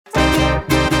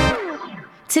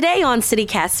Today on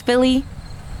CityCast Philly,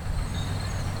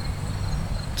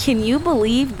 can you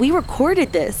believe we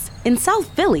recorded this in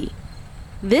South Philly?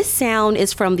 This sound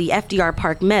is from the FDR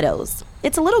Park Meadows.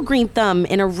 It's a little green thumb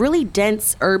in a really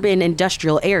dense urban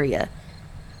industrial area.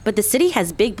 But the city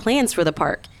has big plans for the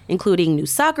park, including new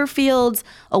soccer fields,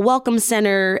 a welcome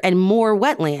center, and more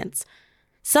wetlands.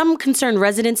 Some concerned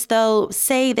residents, though,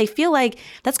 say they feel like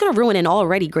that's going to ruin an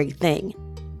already great thing.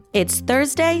 It's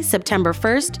Thursday, September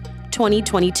 1st,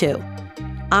 2022.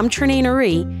 I'm Trinae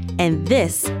Nari, and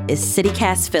this is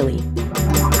CityCast Philly.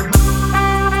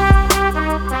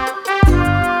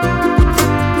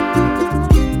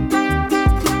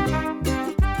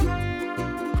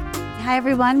 Hi,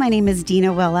 everyone. My name is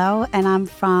Dina Willow, and I'm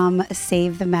from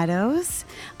Save the Meadows.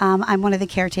 I'm one of the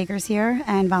caretakers here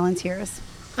and volunteers.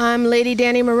 I'm Lady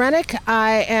Danny Marenick.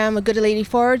 I am a Good Lady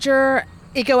Forager,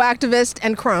 eco-activist,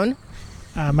 and crone.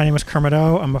 My name is Kermit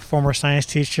O. I'm a former science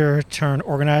teacher turned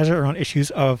organizer on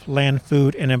issues of land,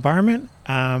 food, and environment.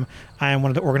 I am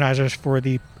one of the organizers for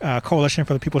the Coalition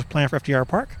for the People's Plan for FDR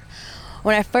Park.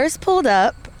 When I first pulled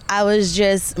up,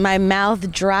 my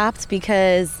mouth dropped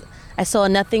because I saw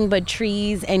nothing but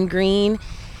trees and green,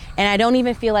 and I don't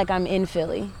even feel like I'm in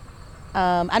Philly.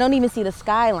 I don't even see the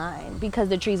skyline because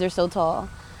the trees are so tall.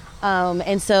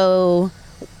 And so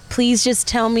please just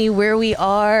tell me where we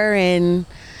are and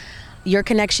your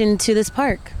connection to this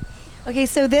park. Okay,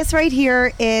 so this right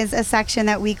here is a section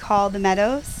that we call the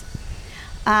Meadows.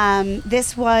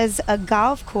 This was a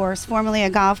golf course, formerly a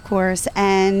golf course,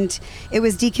 and it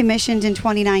was decommissioned in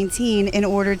 2019 in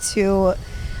order to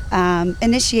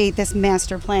initiate this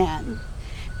master plan.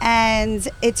 And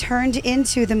it turned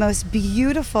into the most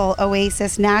beautiful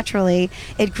oasis naturally.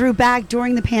 It grew back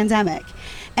during the pandemic,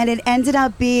 and it ended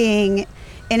up being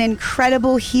an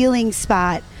incredible healing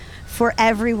spot for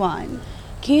everyone.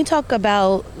 Can you talk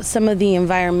about some of the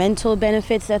environmental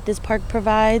benefits that this park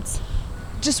provides?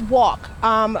 Just walk.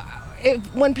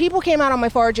 When people came out on my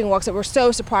foraging walks, they were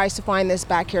so surprised to find this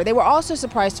back here. They were also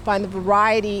surprised to find the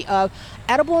variety of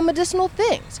edible and medicinal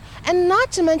things. And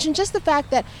not to mention just the fact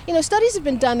that, studies have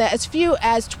been done that as few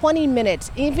as 20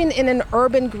 minutes, even in an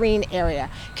urban green area,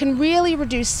 can really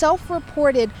reduce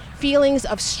self-reported feelings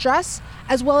of stress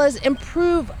as well as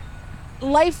improve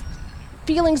life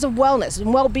feelings of wellness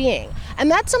and well-being. And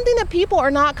that's something that people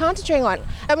are not concentrating on.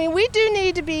 I mean, we do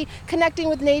need to be connecting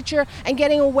with nature and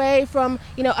getting away from,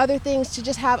 other things to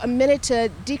just have a minute to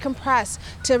decompress,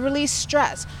 to release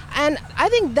stress. And I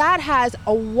think that has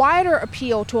a wider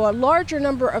appeal to a larger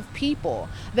number of people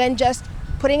than just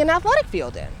putting an athletic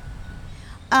field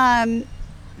in.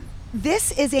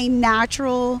 This is a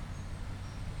natural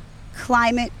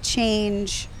climate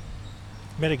change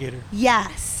Mitigator.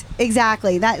 Yes,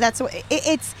 exactly. That's what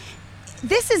it's.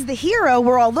 This is the hero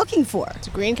we're all looking for. It's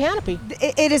a green canopy.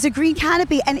 It is a green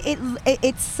canopy, and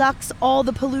it sucks all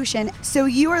the pollution. So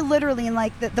you are literally in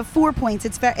like the 4 points.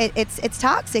 It's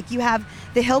toxic. You have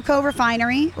the Hillco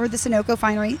refinery or the Sunoco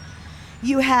refinery.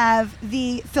 You have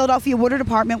the Philadelphia Water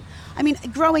Department. I mean,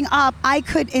 growing up,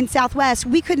 in Southwest,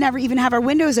 we could never even have our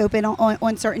windows open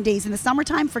on certain days. In the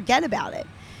summertime, forget about it.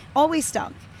 Always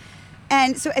stunk.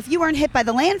 And so if you weren't hit by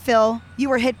the landfill, you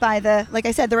were hit by the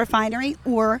refinery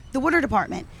or the water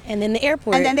department. And then the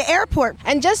airport.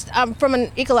 And just from an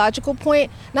ecological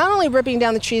point, not only ripping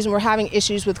down the trees and we're having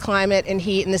issues with climate and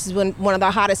heat, and this is one of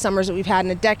the hottest summers that we've had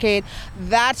in a decade,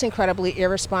 that's incredibly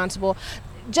irresponsible.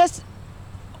 Just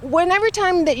every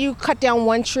time that you cut down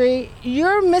one tree,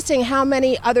 you're missing how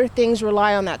many other things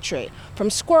rely on that tree. From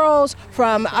squirrels,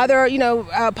 from other,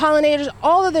 pollinators,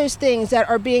 all of those things that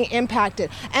are being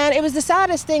impacted. And it was the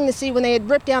saddest thing to see when they had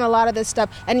ripped down a lot of this stuff,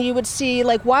 and you would see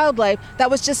like wildlife that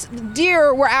was just,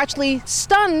 deer were actually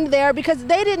stunned there because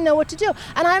they didn't know what to do.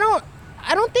 And I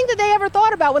don't think that they ever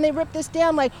thought about when they ripped this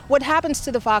down, like what happens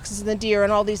to the foxes and the deer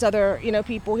and all these other,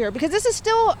 people here, because this is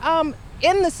still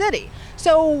in the city.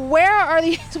 So where are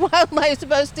these wildlife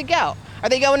supposed to go? Are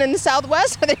they going in the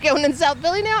Southwest? Are they going in South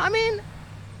Philly now?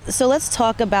 So let's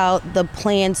talk about the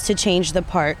plans to change the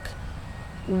park.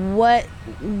 What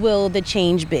will the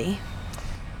change be?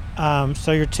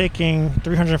 So you're taking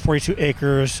 342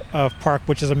 acres of park,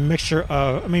 which is a mixture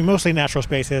of, mostly natural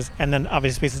spaces, and then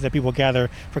obviously spaces that people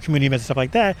gather for community events and stuff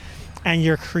like that. And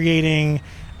you're creating,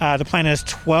 the plan is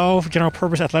 12 general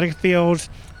purpose athletic fields,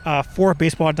 4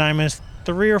 baseball diamonds,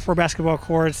 3 or 4 basketball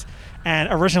courts, and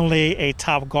originally a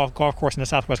top golf course in the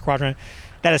Southwest Quadrant.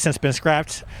 That has since been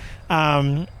scrapped.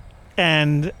 And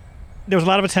there was a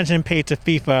lot of attention paid to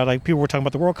FIFA. Like, people were talking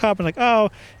about the World Cup and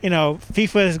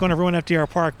FIFA is going to ruin FDR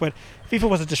Park, but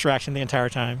FIFA was a distraction the entire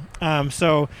time.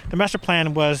 So the master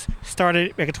plan was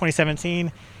started back in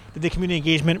 2017. They did community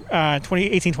engagement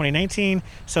 2018, 2019.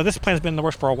 So this plan has been in the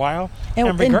works for a while.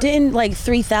 And didn't like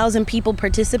 3,000 people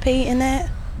participate in that?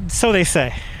 So they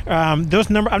say. Those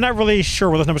numbers, I'm not really sure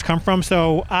where those numbers come from.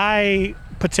 So I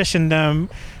petitioned them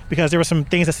because there were some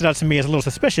things that stood out to me as a little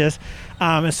suspicious.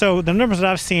 And so the numbers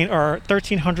that I've seen are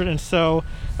 1,300 and so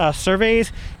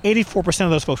surveys. 84%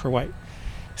 of those folks were white.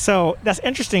 So that's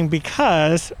interesting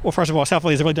because, well, first of all, South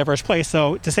Philly is a really diverse place.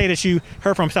 So to say that you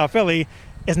heard from South Philly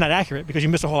is not accurate because you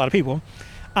missed a whole lot of people.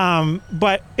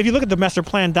 But if you look at the master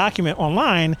plan document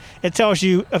online, it tells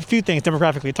you a few things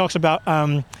demographically. It talks about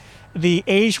the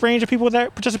age range of people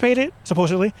that participated,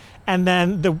 supposedly, and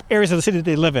then the areas of the city that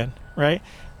they live in, right?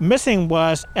 Missing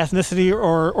was ethnicity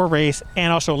or race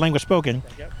and also language spoken.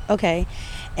 Okay.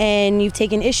 And you've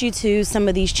taken issue to some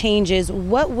of these changes.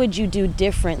 What would you do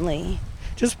differently?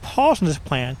 Just pause on this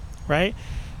plan, right?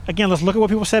 Again, let's look at what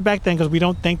people said back then because we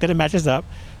don't think that it matches up.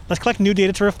 Let's collect new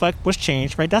data to reflect what's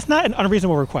changed, right? That's not an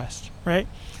unreasonable request, right?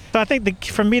 So I think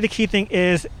for me, the key thing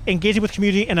is engaging with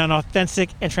community in an authentic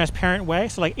and transparent way.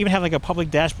 So like even have like a public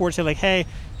dashboard, say like, hey,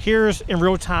 here's in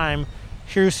real time,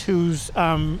 here's who's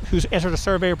answered a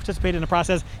survey or participated in the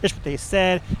process, here's what they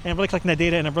said, and really collecting that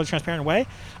data in a really transparent way.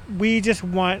 We just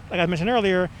want, like I mentioned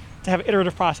earlier, to have an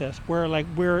iterative process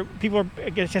where people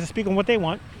get a chance to speak on what they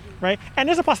want, right? And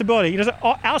there's a possibility, there's an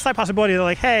outside possibility that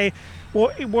like, hey,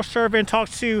 we'll survey and talk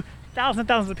to thousands and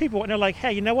thousands of people, and they're like,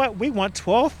 hey, you know what? We want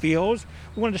 12 fields.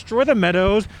 We want to destroy the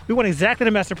meadows. We want exactly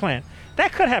the master plan.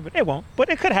 That could happen. It won't, but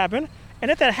it could happen.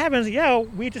 And if that happens,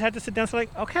 we just have to sit down and say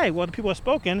like, okay, well, the people have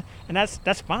spoken, and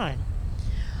that's fine.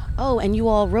 Oh, and you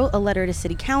all wrote a letter to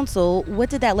City Council. What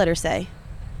did that letter say?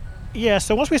 Yeah,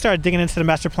 so once we started digging into the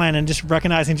master plan and just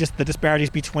recognizing just the disparities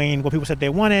between what people said they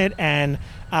wanted and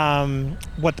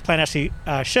what the plan actually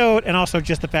showed, and also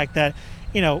just the fact that,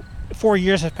 4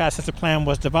 years have passed since the plan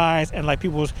was devised, and like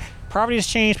people's priorities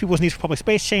changed, people's needs for public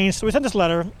space changed. So we sent this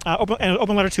letter, an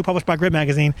open letter published by Grid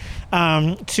Magazine,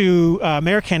 to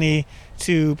Mayor Kenny,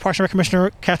 to Parks and Rec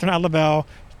Commissioner Catherine Lavelle,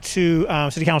 to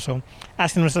City Council,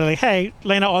 asking them to say, like, hey,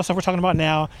 laying out all the stuff we're talking about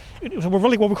now. What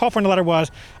we called for in the letter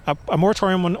was a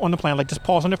moratorium on the plan, like just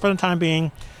pause on it for the time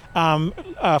being,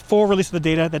 full release of the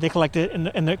data that they collected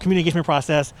in the community engagement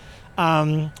process,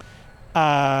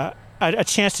 a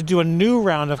chance to do a new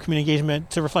round of community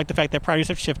engagement to reflect the fact that priorities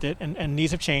have shifted and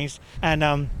needs have changed.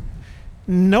 And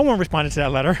no one responded to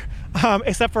that letter,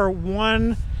 except for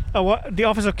one. The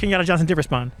office of Kenyatta Johnson did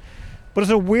respond. But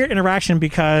it's a weird interaction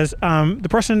because the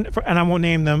person, and I won't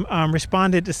name them,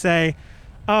 responded to say,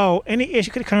 oh, any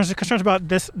issue, concerns about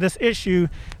this issue,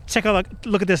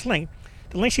 look at this link.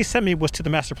 The link she sent me was to the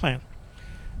master plan.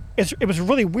 It was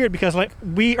really weird because like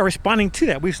we are responding to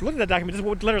that. We've looked at that document. This is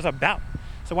what the letter is about.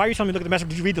 So why are you telling me to look at the master?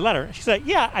 Did you read the letter? She said,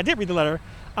 yeah, I did read the letter.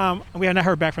 And we have not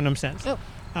heard back from them since. Oh.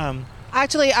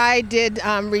 Actually, I did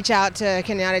reach out to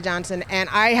Kenyatta Johnson, and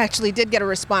I actually did get a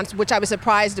response, which I was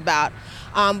surprised about.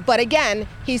 But again,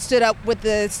 he stood up with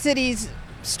the city's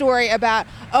story about,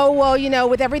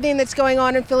 with everything that's going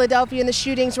on in Philadelphia and the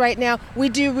shootings right now, we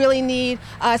do really need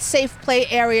safe play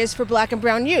areas for Black and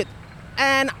brown youth.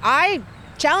 And I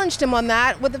challenged him on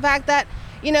that with the fact that,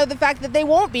 they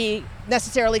won't be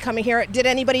necessarily coming here. Did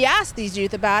anybody ask these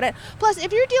youth about it? Plus,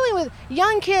 if you're dealing with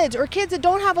young kids or kids that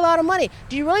don't have a lot of money,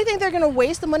 do you really think they're going to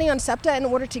waste the money on SEPTA in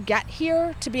order to get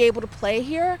here, to be able to play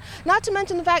here? Not to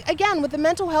mention the fact, again, with the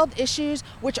mental health issues,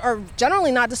 which are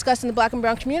generally not discussed in the Black and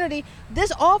brown community,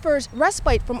 this offers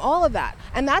respite from all of that.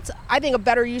 And that's, I think, a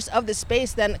better use of the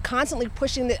space than constantly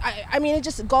pushing it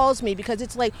just galls me because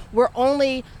it's like we're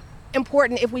only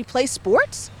important if we play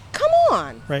sports? Come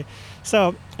on. Right.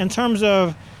 So in terms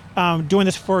of doing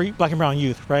this for Black and brown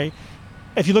youth, right?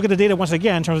 If you look at the data once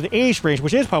again, in terms of the age range,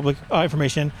 which is public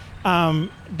information,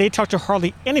 they talked to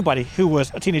hardly anybody who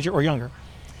was a teenager or younger.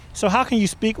 So how can you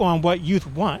speak on what youth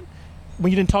want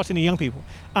when you didn't talk to any young people?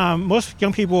 Most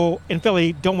young people in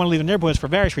Philly don't want to leave their neighborhoods for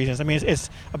various reasons. I mean, it's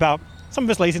about, some of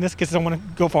it's laziness because they don't want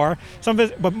to go far. Some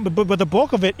of it, but the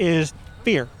bulk of it is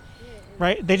fear,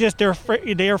 right? They're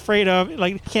afraid of,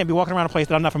 like, can't be walking around a place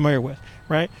that I'm not familiar with,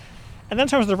 right? And then in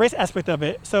terms of the race aspect of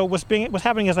it, so what's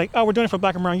happening is like, we're doing it for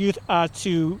Black and brown youth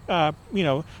to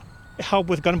help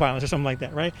with gun violence or something like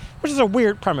that, right? Which is a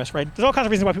weird premise, right? There's all kinds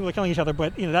of reasons why people are killing each other,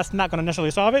 but that's not going to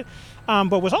necessarily solve it.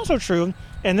 But what's also true,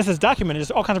 and this is documented,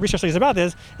 there's all kinds of research studies about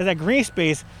this, is that green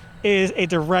space is a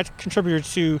direct contributor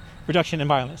to reduction in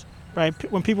violence, right?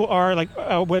 When people are like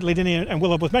what Lady and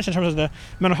Willow both mentioned in terms of the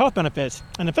mental health benefits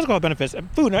and the physical health benefits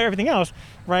and food and everything else,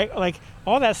 right? Like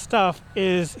all that stuff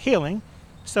is healing.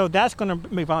 So that's going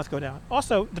to make violence go down.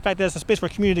 Also, the fact that it's a space for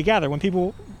community to gather. When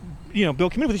people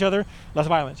build community with each other, less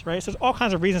violence, right? So there's all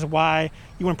kinds of reasons why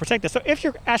you want to protect this. So if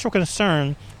your actual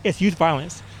concern is youth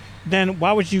violence, then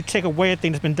why would you take away a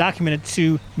thing that's been documented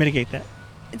to mitigate that?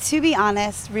 To be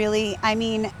honest, really, I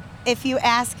mean, if you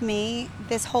ask me,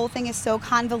 this whole thing is so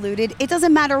convoluted. It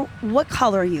doesn't matter what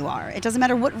color you are. It doesn't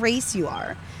matter what race you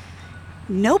are.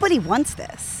 Nobody wants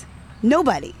this.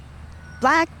 Nobody.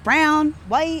 Black, brown,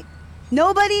 white,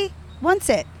 nobody wants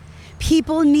it.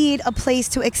 People need a place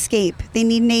to escape. They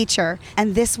need nature.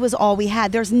 And this was all we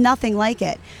had. There's nothing like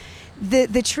it.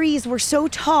 The trees were so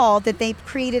tall that they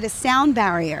created a sound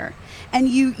barrier. And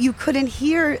you couldn't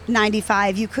hear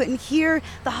 95. You couldn't hear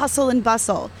the hustle and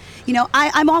bustle.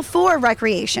 I'm all for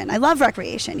recreation. I love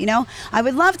recreation, I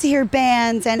would love to hear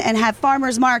bands and have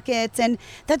farmers markets, and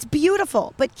that's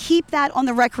beautiful. But keep that on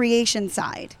the recreation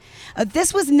side.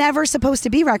 This was never supposed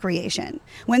to be recreation.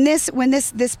 When this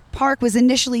park was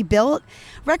initially built,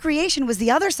 recreation was the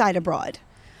other side of Broad,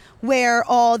 where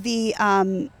all the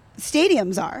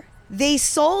stadiums are. They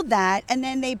sold that, and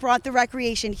then they brought the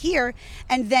recreation here,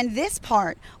 and then this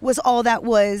part was all that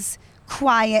was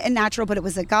quiet and natural, but it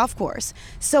was a golf course.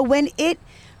 So when it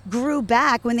grew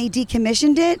back, when they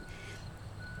decommissioned it,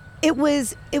 it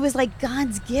was like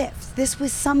God's gift. This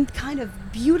was some kind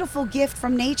of beautiful gift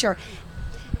from nature.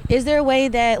 Is there a way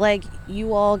that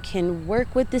you all can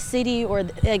work with the city, or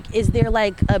is there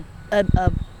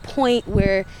a point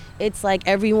where it's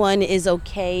everyone is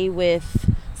okay with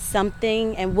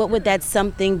something, and what would that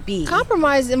something be?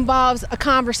 Compromise involves a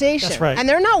conversation. That's right. And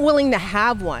they're not willing to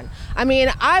have one. I mean,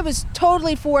 I was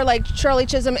totally for Shirley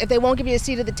Chisholm, if they won't give you a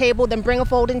seat at the table, then bring a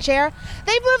folding chair.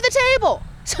 They moved the table.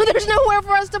 So there's nowhere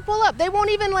for us to pull up. They won't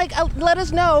even let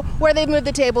us know where they've moved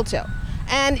the table to.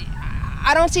 And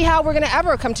I don't see how we're going to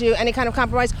ever come to any kind of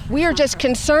compromise. We are just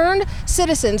concerned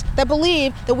citizens that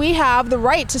believe that we have the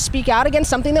right to speak out against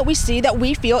something that we see that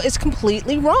we feel is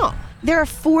completely wrong. There are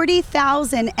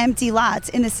 40,000 empty lots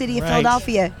in the city of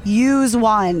Philadelphia. Use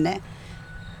one.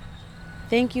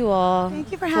 Thank you all.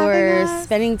 Thank you for having us.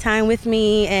 Spending time with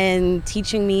me and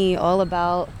teaching me all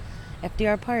about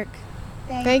FDR Park.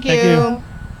 Thank you. Thank you.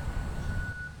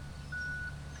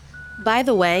 By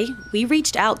the way, we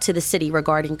reached out to the city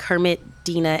regarding Kermit,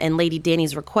 Dina, and Lady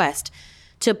Danny's request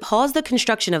to pause the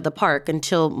construction of the park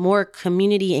until more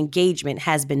community engagement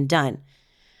has been done.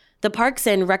 The Parks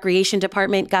and Recreation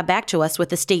Department got back to us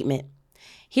with a statement.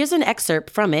 Here's an excerpt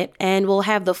from it, and we'll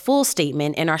have the full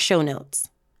statement in our show notes.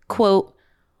 Quote,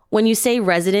 "When you say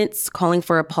residents calling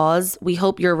for a pause, we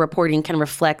hope your reporting can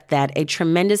reflect that a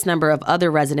tremendous number of other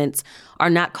residents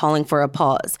are not calling for a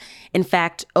pause. In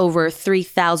fact, over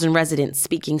 3,000 residents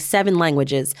speaking 7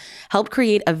 languages helped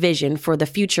create a vision for the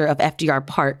future of FDR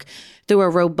Park through a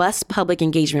robust public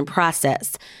engagement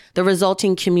process. The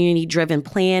resulting community-driven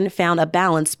plan found a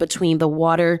balance between the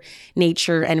water,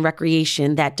 nature, and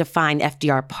recreation that define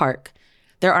FDR Park.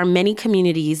 There are many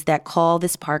communities that call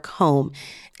this park home,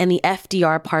 and the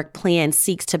FDR Park plan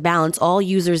seeks to balance all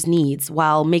users' needs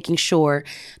while making sure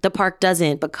the park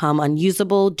doesn't become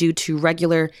unusable due to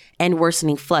regular and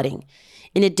worsening flooding.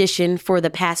 In addition, for the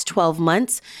past 12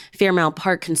 months, Fairmount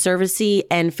Park Conservancy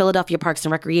and Philadelphia Parks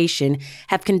and Recreation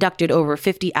have conducted over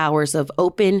 50 hours of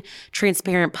open,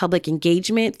 transparent public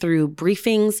engagement through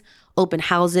briefings, open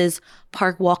houses,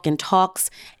 park walk and talks,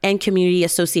 and community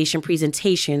association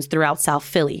presentations throughout South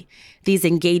Philly. These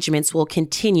engagements will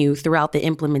continue throughout the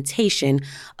implementation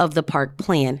of the park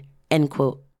plan," end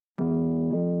quote.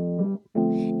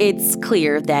 It's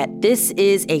clear that this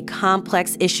is a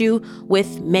complex issue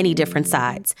with many different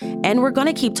sides, and we're going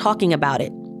to keep talking about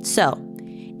it. So,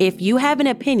 if you have an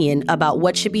opinion about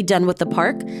what should be done with the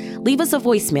park, leave us a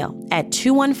voicemail at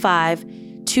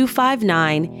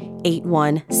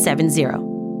 215-259-8170.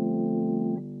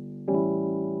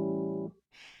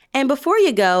 And before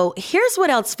you go, here's what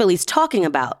else Philly's talking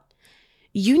about.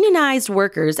 Unionized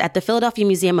workers at the Philadelphia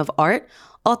Museum of Art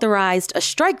authorized a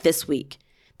strike this week.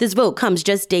 This vote comes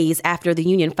just days after the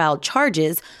union filed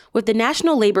charges with the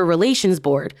National Labor Relations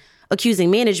Board, accusing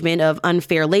management of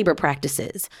unfair labor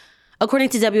practices. According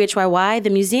to WHYY, the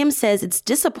museum says it's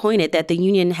disappointed that the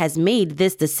union has made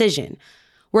this decision.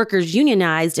 Workers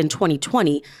unionized in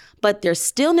 2020, but they're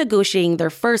still negotiating their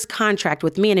first contract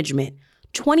with management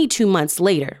 22 months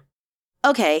later.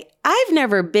 Okay, I've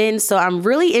never been, so I'm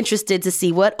really interested to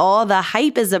see what all the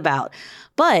hype is about.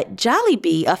 But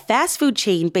Jollibee, a fast food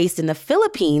chain based in the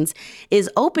Philippines,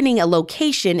 is opening a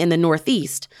location in the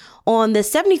Northeast on the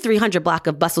 7300 block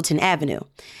of Bustleton Avenue.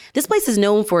 This place is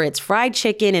known for its fried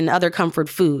chicken and other comfort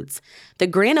foods. The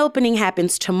grand opening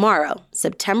happens tomorrow,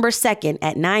 September 2nd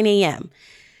at 9 a.m.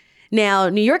 Now,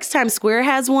 New York's Times Square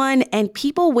has one, and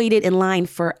people waited in line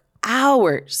for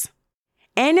hours.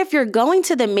 And if you're going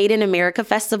to the Made in America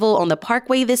Festival on the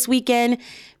Parkway this weekend,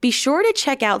 be sure to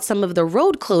check out some of the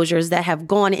road closures that have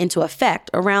gone into effect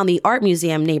around the Art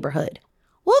Museum neighborhood.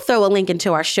 We'll throw a link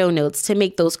into our show notes to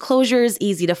make those closures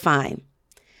easy to find.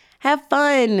 Have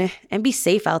fun and be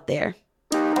safe out there.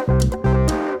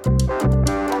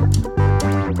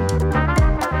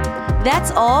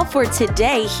 That's all for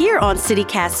today here on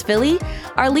CityCast Philly.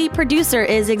 Our lead producer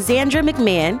is Xandra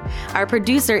McMahon. Our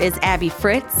producer is Abby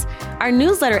Fritz. Our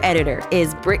newsletter editor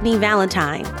is Brittany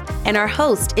Valentine. And our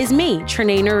host is me,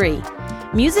 Trinae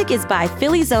Nuri. Music is by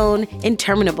Philly's own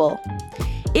Interminable.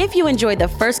 If you enjoyed the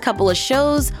first couple of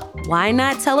shows, why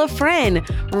not tell a friend?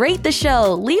 Rate the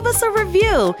show, leave us a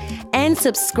review, and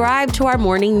subscribe to our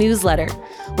morning newsletter.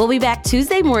 We'll be back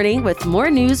Tuesday morning with more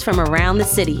news from around the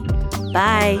city.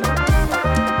 Bye.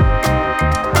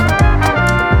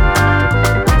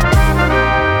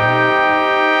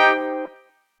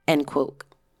 End quote.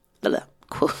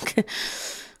 Quote.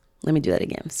 Let me do that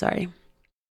again. Sorry.